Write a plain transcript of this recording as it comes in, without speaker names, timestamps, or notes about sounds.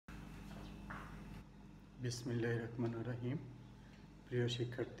বিসমিল্লাহির রহমানির রহিম। প্রিয়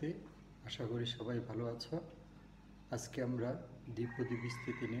শিক্ষার্থী, আশা করি সবাই ভালো আছো। আজকে আমরা দ্বিপদী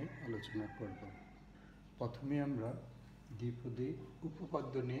বিস্তৃতি নিয়ে আলোচনা করব। প্রথমে আমরা দ্বিপদী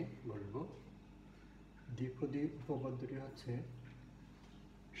উপপাদ্য নিয়ে বলব। দ্বিপদী উপপাদ্যটি হচ্ছে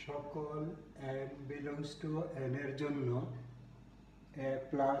সকল n belongs to n এর জন্য a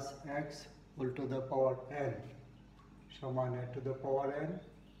plus x whole to the power n সমান a to the power n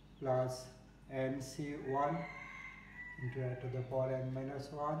plus nc1 into a to the power n minus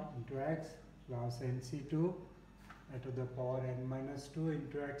 1 into x plus nc2 a to the power n minus 2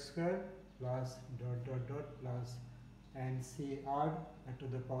 into x square plus dot dot dot plus ncr a to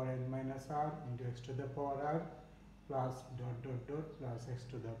the power n minus r into x to the power r plus dot dot dot plus x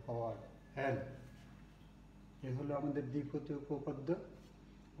to the power n। এই হলো আমাদের দ্বিপদী উপপাদ্য।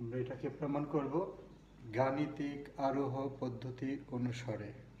 আমরা এটাকে প্রমাণ করব গাণিতিক আরোহ পদ্ধতি অনুসারে।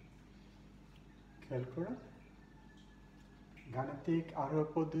 খেয়াল করো, গাণিতিক আরোহ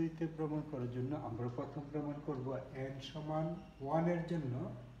পদ্ধতিতে প্রমাণ করার জন্য আমরা প্রথম প্রমাণ করব n সমান 1 এর জন্য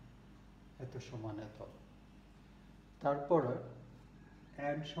এত সমান এত। তারপর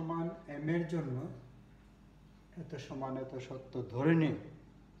n সমান m এর জন্য এত সমান এত সত্য ধরে নিয়ে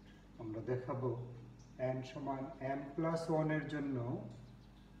আমরা দেখাবো n সমান m প্লাস 1 এর জন্য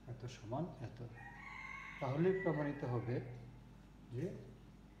এত সমান এত। তাহলে প্রমাণিত হবে যে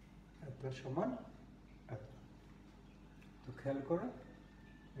এত সমান এত। তো খেয়াল করো,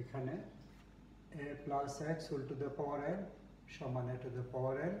 এখানে a plus x whole to the power n সমান a to the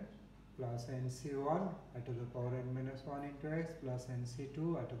power n plus nc1 a to the power n minus 1 into x plus nc2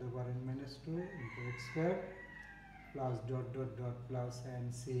 a to the power n minus 2 into x square plus dot dot dot plus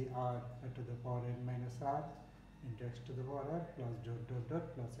ncr a to the power n minus r into x to the power r plus dot dot dot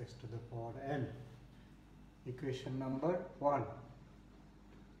plus x to the power n। Equation number 1।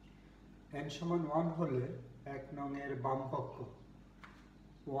 n সমান 1 হলে এক নং এর বাম পক্ষ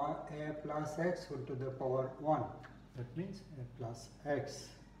a plus x whole to the power 1, that means a plus x,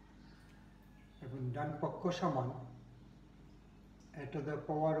 এবং ডান পক্ষ সমান a to the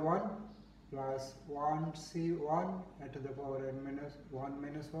power 1 plus 1c1 a to the power n minus 1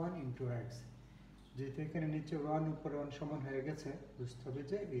 minus 1 into x। যেহেতু এখানে নিচে 1 উপরে 1 সমান হয়ে গেছে, বুঝতে হবে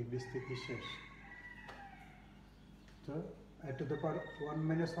যে এই বিস্তৃতি শেষ। তো a to the power 1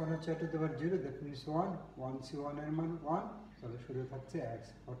 minus 1 হচ্ছে a to the power 0, that means 1, 1c1 এর মান 1, তাহলে শুধু থাকছে x,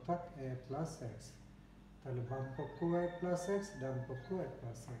 অর্থাৎ a plus x। তাহলে বাম পক্ষ a plus x, ডান পক্ষ a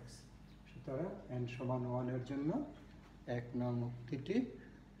plus x। সুতরাং n সমান 1 এর জন্য এক নং উক্তিটি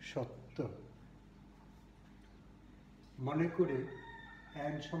সত্য। মনে করি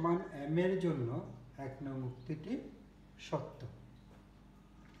n সমান m এর জন্য এক নং উক্তিটি সত্য,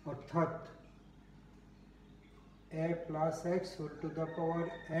 অর্থাৎ a plus x whole to the power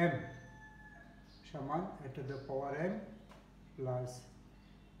m সমান a to the power m plus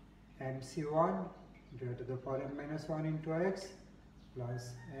mc1 into a to the power m minus 1 into x plus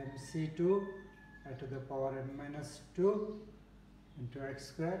mc2 a to the power m minus 2 into x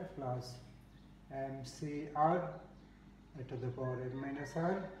square plus mcr a to the power m minus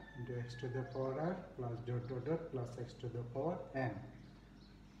r into x to the power r plus dot dot dot plus x to the power n।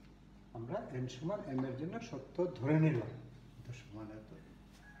 আমরা n সমান m এর জন্য সত্য ধরে নিলাম, এত সমান এত।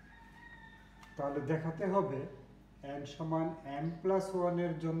 তাহলে দেখাতে হবে n সমান m প্লাস 1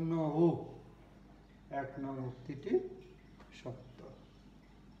 এর জন্য ও এক নং উক্তিটি সত্য,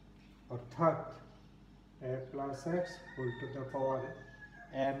 অর্থাৎ a plus x whole to the power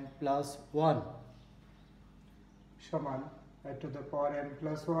m plus 1 সমান a to the power m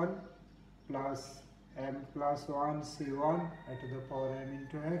plus 1 plus m plus 1 c1 a to the power m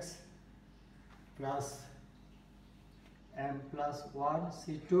into x plus m plus 1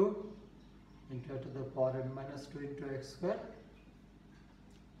 c2 into a to the power m minus 2 into x square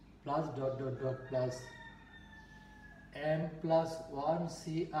plus dot dot dot plus m plus 1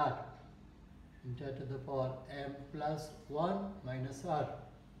 cr into a to the power m plus 1 minus r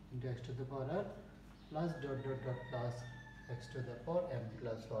into x to the power r plus dot dot dot plus x to the power m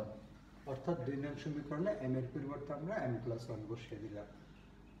plus 1। অর্থাৎ দুই নং সমীকরণে m এর পরিবর্তে আমরা m plus 1 বসিয়ে দিলাম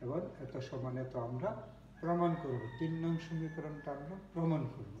এবং এত সমান এত আমরা প্রমাণ করব। 3 নং সমীকরণটা আমরা প্রমাণ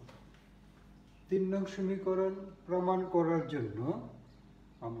করব। 3 নং সমীকরণ প্রমাণ করার জন্য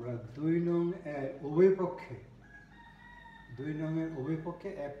আমরা 2 নং এর উভয় পক্ষে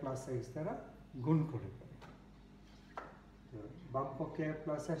a plus x দ্বারা গুণ করে পাই। বাম পক্ষে a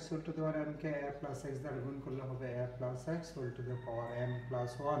plus x whole to the power m K a plus x দ্বারা গুণ করলে হবে a plus x whole to the power m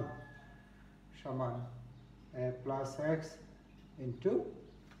plus 1 সমান a plus x into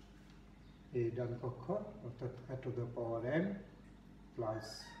এই ডান পক্ষ অর্থাৎ a to the power m plus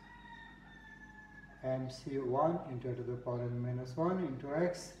mc1 into a to the power n minus 1 into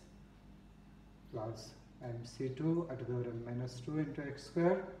x plus mc2 a to the power n minus 2 into x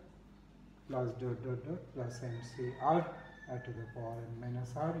square plus dot dot dot plus mcr a to the power n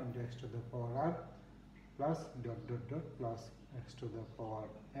minus r into x to the power r plus dot dot dot plus x to the power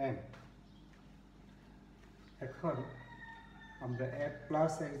m. এখন আমরা a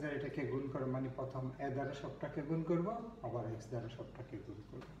plus x দ্বারা এটাকে গুণ করব, মানে প্রথম a দ্বারা সবটাকে গুণ করব, আবার x দ্বারা সবটাকে গুণ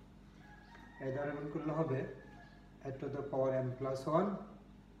করব। a দ্বারা গুণ করলে হবে a to the power m plus 1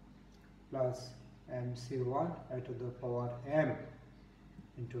 plus mc1 a to the power m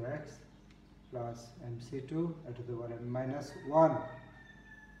into x plus mc2 a to the power m minus 1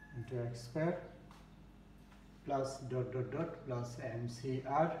 into x square plus dot dot dot plus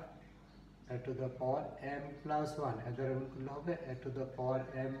mcr a to the power m plus 1 a দ্বারা গুণ করলে হবে a to the power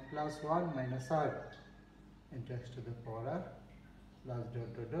m plus 1 minus r into x to the power r plus dot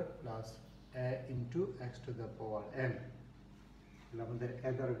dot dot plus a into x to the power m. আমাদের a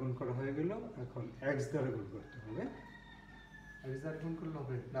দ্বারা গুণ করা হয়ে গেল, এখন x দ্বারা গুণ করতে হবে। x দ্বারা গুণ করলে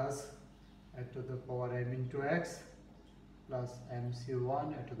হবে plus a to the power m into x plus mc1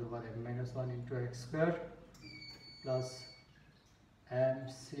 a to the power m minus 1 into x square plus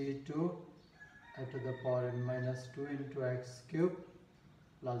mc2 a to the power n minus 2 into x cube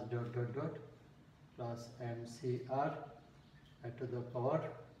plus dot dot dot plus mcr a to the power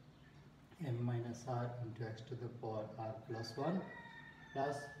m minus r into x to the power r plus 1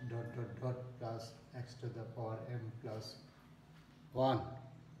 plus dot dot dot plus x to the power m plus 1.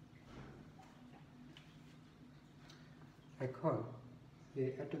 এখন এই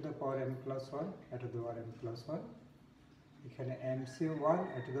a to the power m plus 1 a to the power m plus 1 এখানে mc1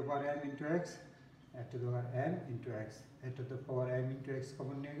 a to the power m into x a to the power m into x a to the power m into x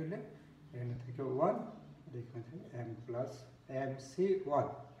common নিয়ে গেলে এখানে থেকে 1 আর এখানে থেকে m plus mc1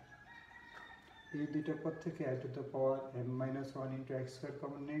 এই দুটো পদ থেকে a to the power m minus 1 into x square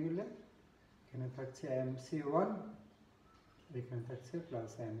common নিয়ে গেলে এখানে থাকছে mc1 আর এখানে থাকছে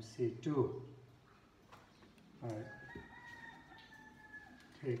plus mc2 আর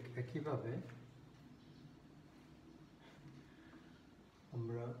ঠিক একইভাবে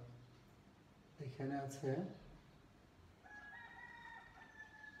আমরা এখানে আছে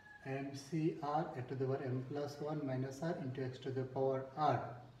mcr a to the power m plus 1 minus r into x to the power r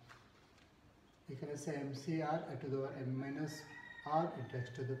এখানে আছে mcr a to the power m minus r into x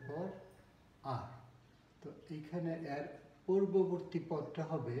to the power r। তো এখানে এর পূর্ববর্তী পদটা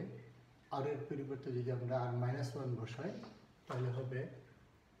হবে r এর পরিবর্তে যদি আমরা r minus 1 বসাই তাহলে হবে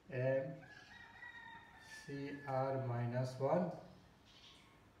mcr minus 1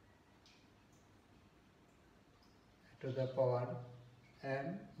 to the power m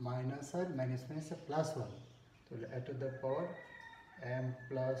minus r minus minus plus 1 so a to the power m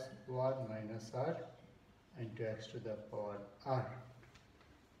plus 1 minus r into x to the power r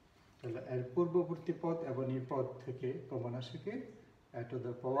তাহলে এর পূর্ববর্তী পদ এবং এই পদ থেকে কমন আসে কি a to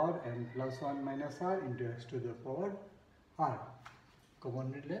the power m plus 1 minus r into x to the power r common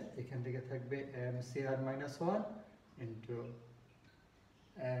নিলে এখান থেকে থাকবে mcr minus 1 into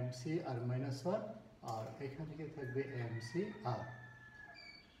mcr minus 1 আর এখান থেকে থাকবে mcr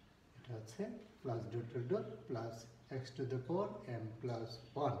এটা আছে plus dot dot dot plus x to the power m plus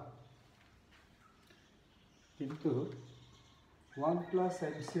 1 কিন্তু 1 plus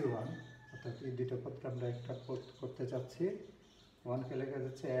mc1 অর্থাৎ এই দুটো পদকে আমরা একটা পদ করতে চাচ্ছি 1 কে লেখা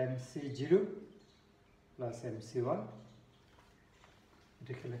যাচ্ছে mc0 plus mc1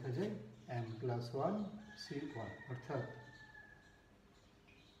 এটাকে লেখা যায় m plus 1 c1 অর্থাৎ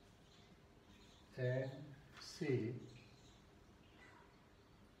mc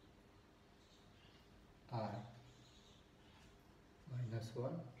r minus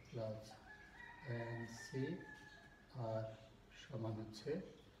 1 plus mc r সমান হচ্ছে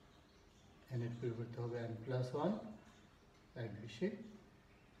n এর পরিবর্তে হবে n plus 1 এক বেশি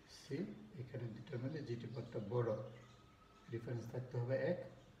c এখানে দুটোর মধ্যে যেটি পদটা বড় ডিফারেন্স থাকতে হবে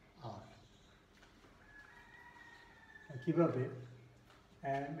 1 r কিভাবে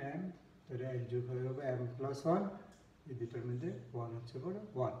m m ধরে এক যোগ হয়ে হবে m plus 1 এই দুটোর মধ্যে 1 হচ্ছে বড়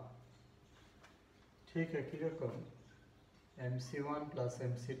 1 ঠিক একই রকম mc1 plus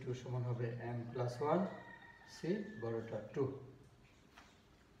mc2 সমান হবে m plus 1 c বড়টা 2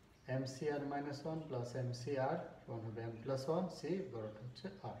 mcr minus 1 plus mcr সমান হবে m plus 1 c বড়টা হচ্ছে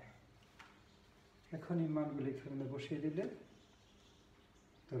r এখন এই মানগুলো এখানে বসিয়ে দিলে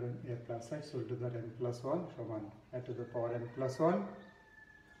ধরুন a plus x whole to the m plus 1 সমান a to the power m plus 1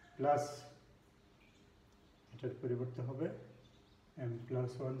 plus এটার পরিবর্তে হবে m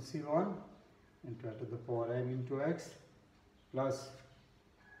plus 1 c1 into a to the power m into x plus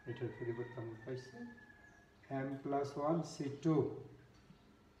এটার পরিবর্তে আমরা পাইছি m plus 1 c2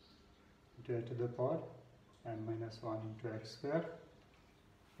 into a to the power m minus 1 into x square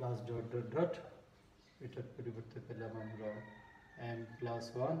plus dot dot dot এটার পরিবর্তে পেলাম আমরা m plus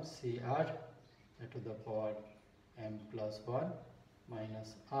 1 cr a to the power m plus 1 minus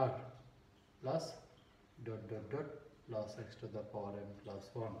r plus dot dot dot plus x to the power m plus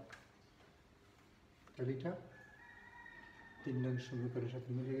 1 তাহলে এটা 3 নং সমীকরণের সাথে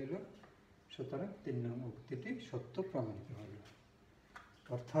মিলে গেল। সুতরাং 3 নং উক্তিটি সত্য প্রমাণিত হল।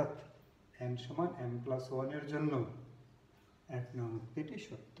 অর্থাৎ n সমান m plus 1 এর জন্য 1 নং উক্তিটি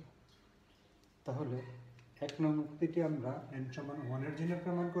সত্য। তাহলে 1 নং উক্তিটি আমরা n সমান 1 এর জন্য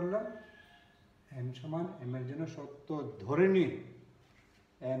প্রমাণ করলাম, n সমান m এর জন্য সত্য ধরে নিয়ে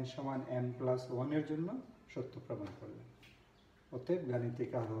n সমান m plus 1 এর জন্য সত্য প্রমাণ করলাম। অতএব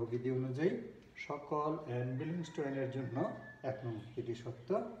গাণিতিক আরোহ বিধি অনুযায়ী সকল n belongs to n এর জন্য 1 নং উক্তিটি সত্য।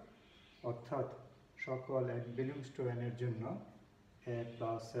 অর্থাৎ সকল n belongs to n এর জন্য a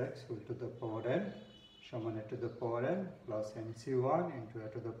plus x whole to the power n সমান a to the power n plus nc1 into a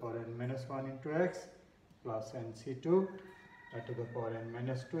to the power n minus 1 into x plus nc2 a to the power n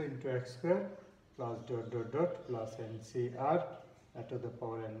minus 2 into x square plus dot dot dot plus ncr a to the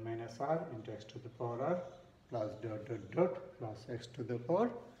power n minus r into x to the power r plus dot dot dot plus x to the power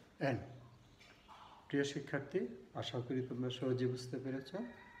n। প্রিয় শিক্ষার্থী, আশা করি তোমরা সহজে বুঝতে পেরেছ।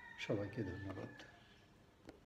 সবাইকে ধন্যবাদ।